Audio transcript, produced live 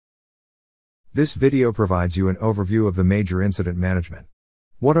This video provides you an overview of the major incident management.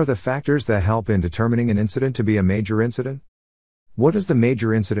 What are the factors that help in determining an incident to be a major incident? What does the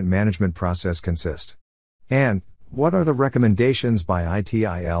major incident management process consist? And, what are the recommendations by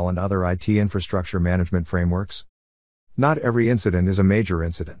ITIL and other IT infrastructure management frameworks? Not every incident is a major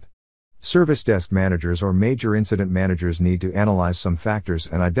incident. Service desk managers or major incident managers need to analyze some factors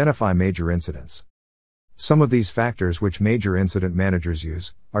and identify major incidents. Some of these factors which major incident managers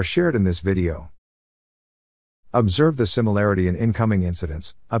use are shared in this video. Observe the similarity in incoming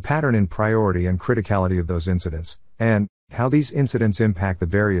incidents, a pattern in priority and criticality of those incidents, and how these incidents impact the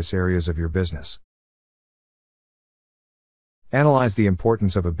various areas of your business. Analyze the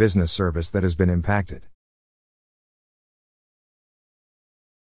importance of a business service that has been impacted.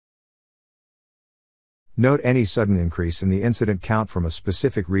 Note any sudden increase in the incident count from a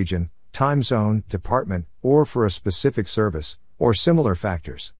specific region, time zone, department, or for a specific service, or similar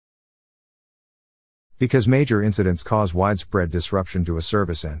factors. Because major incidents cause widespread disruption to a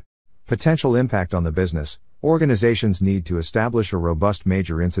service and potential impact on the business, organizations need to establish a robust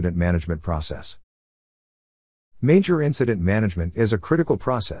major incident management process. Major incident management is a critical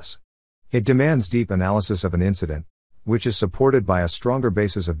process. It demands deep analysis of an incident, which is supported by a stronger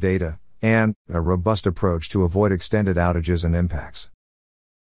basis of data, and a robust approach to avoid extended outages and impacts.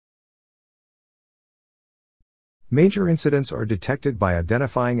 Major incidents are detected by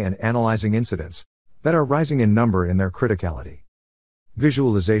identifying and analyzing incidents that are rising in number in their criticality.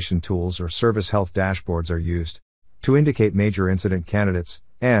 Visualization tools or service health dashboards are used to indicate major incident candidates,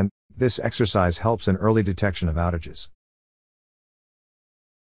 and this exercise helps in early detection of outages.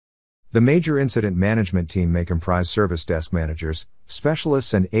 The major incident management team may comprise service desk managers,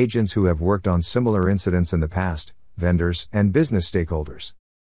 specialists and agents who have worked on similar incidents in the past, vendors, and business stakeholders.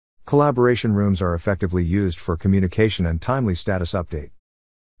 Collaboration rooms are effectively used for communication and timely status update.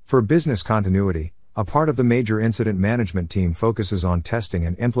 For business continuity, a part of the major incident management team focuses on testing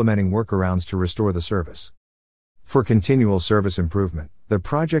and implementing workarounds to restore the service. For continual service improvement, the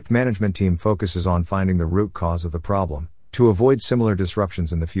project management team focuses on finding the root cause of the problem, to avoid similar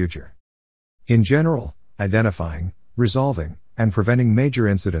disruptions in the future. In general, identifying, resolving, and preventing major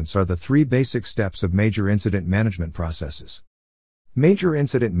incidents are the three basic steps of major incident management processes. Major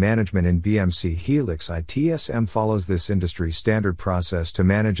incident management in BMC Helix ITSM follows this industry standard process to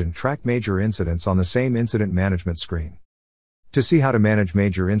manage and track major incidents on the same incident management screen. To see how to manage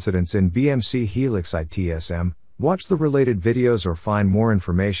major incidents in BMC Helix ITSM, watch the related videos or find more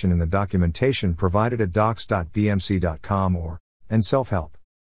information in the documentation provided at docs.bmc.com or and self-help.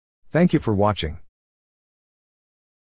 Thank you for watching.